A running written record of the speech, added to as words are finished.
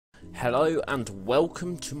Hello and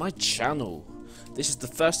welcome to my channel. This is the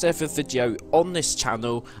first ever video on this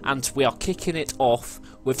channel and we are kicking it off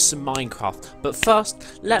with some Minecraft. But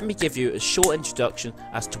first, let me give you a short introduction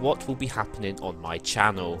as to what will be happening on my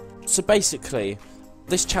channel. So basically,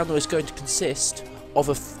 this channel is going to consist of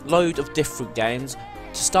a load of different games.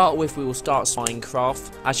 To start with, we will start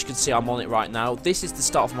Minecraft. As you can see, I'm on it right now. This is the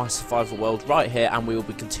start of my survival world right here, and we will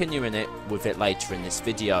be continuing it with it later in this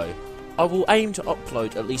video. I will aim to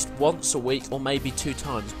upload at least once a week or maybe 2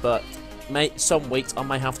 times, but some weeks I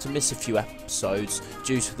may have to miss a few episodes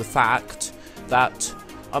due to the fact that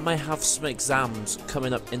I may have some exams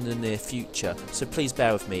coming up in the near future, so please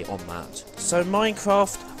bear with me on that. So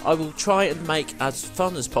Minecraft, I will try and make as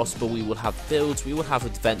fun as possible. We will have builds, we will have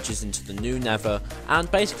adventures into the new nether,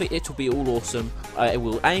 and basically it will be all awesome. I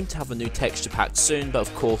will aim to have a new texture pack soon, but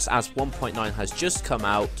of course as 1.9 has just come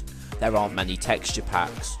out, there aren't many texture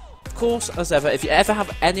packs. Of course, as ever, if you ever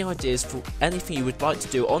have any ideas for anything you would like to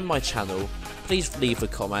do on my channel, please leave a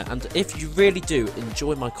comment, and if you really do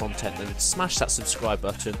enjoy my content, then smash that subscribe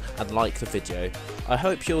button and like the video. I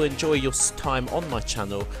hope you'll enjoy your time on my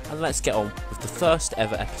channel, and let's get on with the first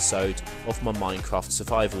ever episode of my Minecraft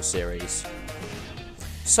survival series.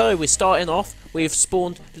 So we're starting off, we've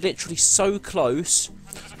spawned literally so close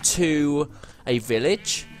to a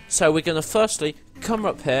village, so we're going to firstly come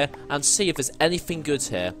up here and see if there's anything good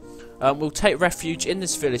here. We'll take refuge in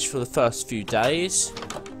this village for the first few days,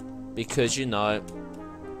 because, you know,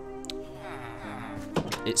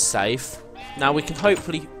 it's safe. Now we can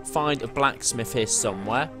hopefully find a blacksmith here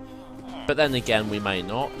somewhere, but then again we may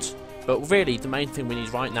not. But really the main thing we need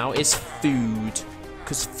right now is food,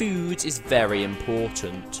 because food is very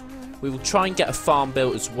important. We will try and get a farm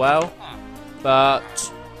built as well,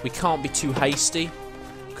 but we can't be too hasty,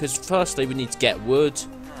 because firstly we need to get wood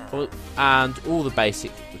and all the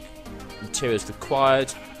basic materials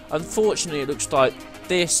required. Unfortunately, it looks like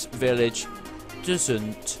this village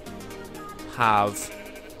doesn't have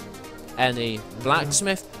any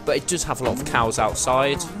blacksmith, but it does have a lot of cows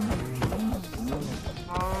outside,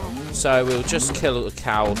 so we'll just kill a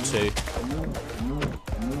cow too.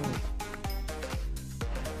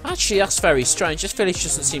 Actually, that's very strange. This village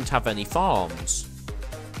doesn't seem to have any farms.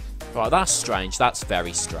 Right, that's strange. That's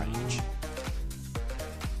very strange.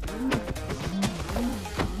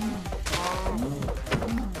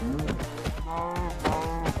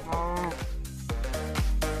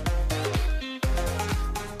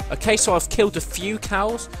 Okay, so I've killed a few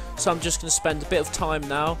cows, so I'm just going to spend a bit of time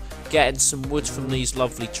now getting some wood from these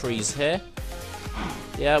lovely trees here.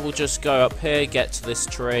 Yeah, we'll just go up here, get to this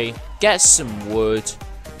tree, get some wood.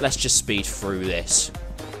 Let's just speed through this.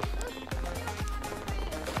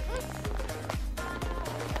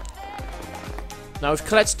 Now we've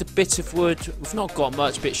collected a bit of wood. We've not got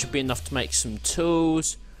much, but it should be enough to make some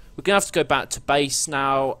tools. We're going to have to go back to base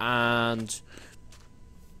now and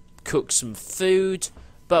cook some food.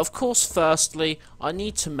 But of course, firstly, I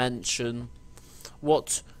need to mention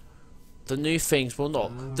what the new things, well,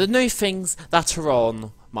 not the new things that are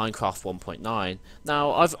on Minecraft 1.9.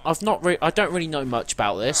 Now, I don't really know much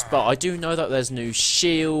about this, but I do know that there's new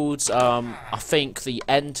shields. I think the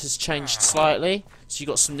end has changed slightly, so you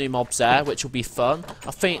got some new mobs there, which will be fun.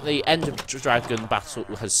 I think the end of dragon battle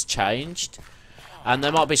has changed. And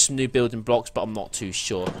there might be some new building blocks, but I'm not too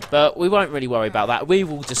sure. But we won't really worry about that. We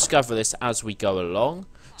will discover this as we go along.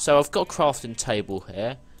 So I've got a crafting table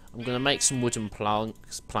here. I'm going to make some wooden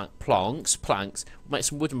planks. Make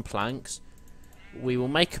some wooden planks. We will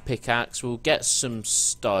make a pickaxe. We'll get some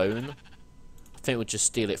stone. I think we'll just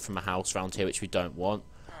steal it from a house around here, which we don't want.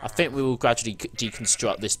 I think we will gradually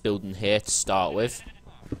deconstruct this building here to start with,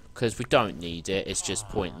 because we don't need it. It's just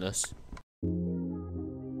pointless.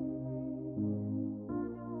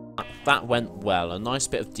 That went well. A nice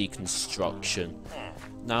bit of deconstruction.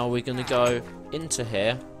 Now we're going to go into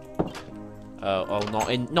here.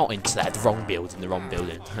 Not into that. The wrong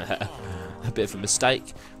building. A bit of a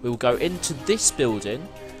mistake. We will go into this building,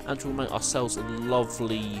 and we'll make ourselves a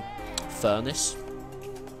lovely furnace.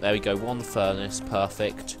 There we go. 1 furnace,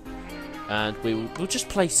 perfect. And we'll just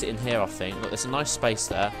place it in here. I think. Look, there's a nice space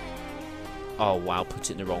there. Oh wow, put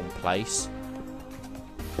it in the wrong place.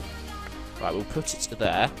 Right, we'll put it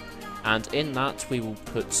there, and in that we will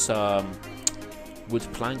put some wood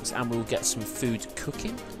planks, and we'll get some food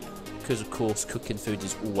cooking, because of course cooking food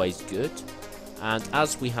is always good. And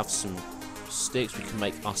as we have some sticks, we can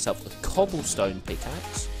make ourselves a cobblestone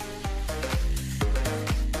pickaxe.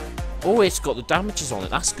 Oh, it's got the damages on it.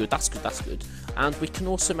 That's good. And we can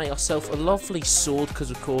also make ourselves a lovely sword, because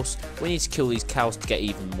of course we need to kill these cows to get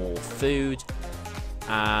even more food,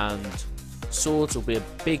 and swords will be a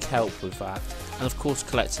big help with that. And of course,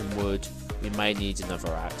 collecting wood, we may need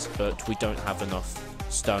another axe, but we don't have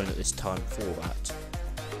enough stone at this time for that.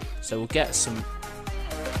 So we'll get some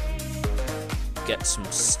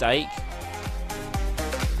steak.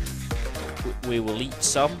 We will eat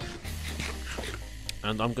some.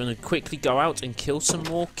 And I'm going to quickly go out and kill some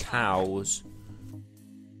more cows.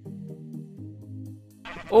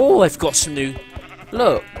 Oh, they've got some new...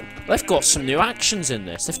 Look, they've got some new actions in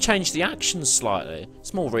this. They've changed the actions slightly.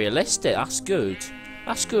 It's more realistic. That's good.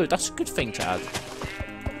 That's good. That's a good thing to add.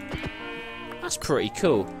 That's pretty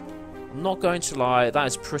cool. I'm not going to lie. That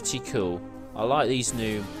is pretty cool. I like these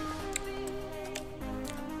new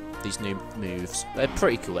moves. They're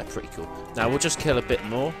pretty cool. They're pretty cool. Now we'll just kill a bit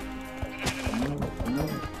more.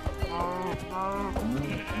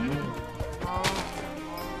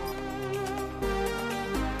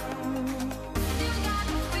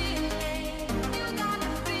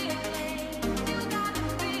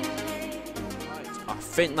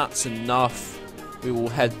 I think that's enough. We will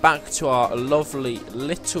head back to our lovely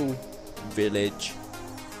little village.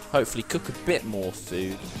 Hopefully cook a bit more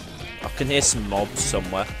food. I can hear some mobs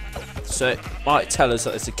somewhere, so it might tell us that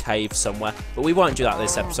there's a cave somewhere, but we won't do that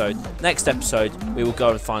this episode. Next episode we will go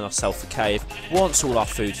and find ourselves a cave once all our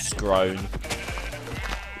food is grown.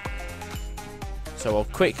 So I'll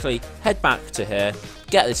quickly head back to here,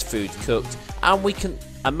 get this food cooked, and we can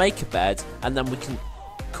make a bed, and then we can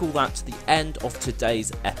call that to the end of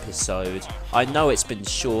today's episode. I know it's been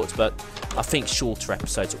short, but I think shorter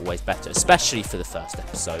episodes are always better, especially for the first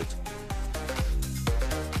episode.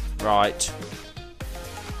 Right,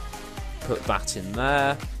 put that in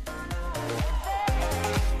there.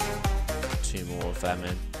 2 more of them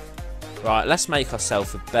in. Right, let's make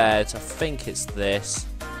ourselves a bed. I think it's this.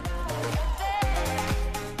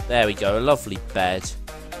 There we go, a lovely bed.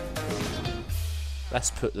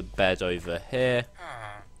 Let's put the bed over here.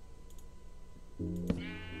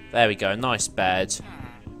 There we go, nice bed.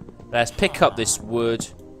 Let's pick up this wood.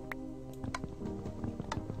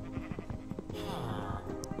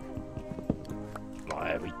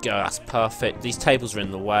 There we go, that's perfect. These tables are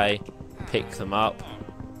in the way. Pick them up.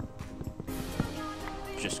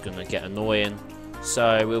 Just gonna get annoying.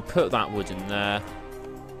 So we'll put that wood in there.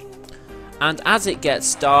 And as it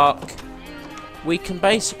gets dark, we can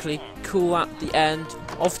basically call that the end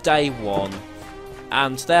of day 1.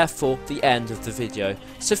 And therefore the end of the video.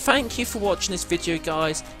 So thank you for watching this video,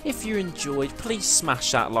 guys. If you enjoyed, please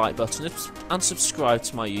smash that like button and subscribe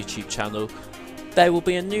to my YouTube channel. There will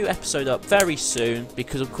be a new episode up very soon,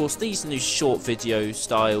 because of course these new short video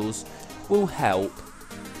styles will help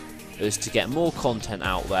us to get more content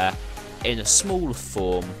out there in a smaller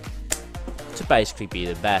form to basically be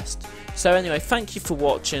the best. So anyway, thank you for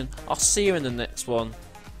watching. I'll see you in the next one.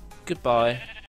 Goodbye.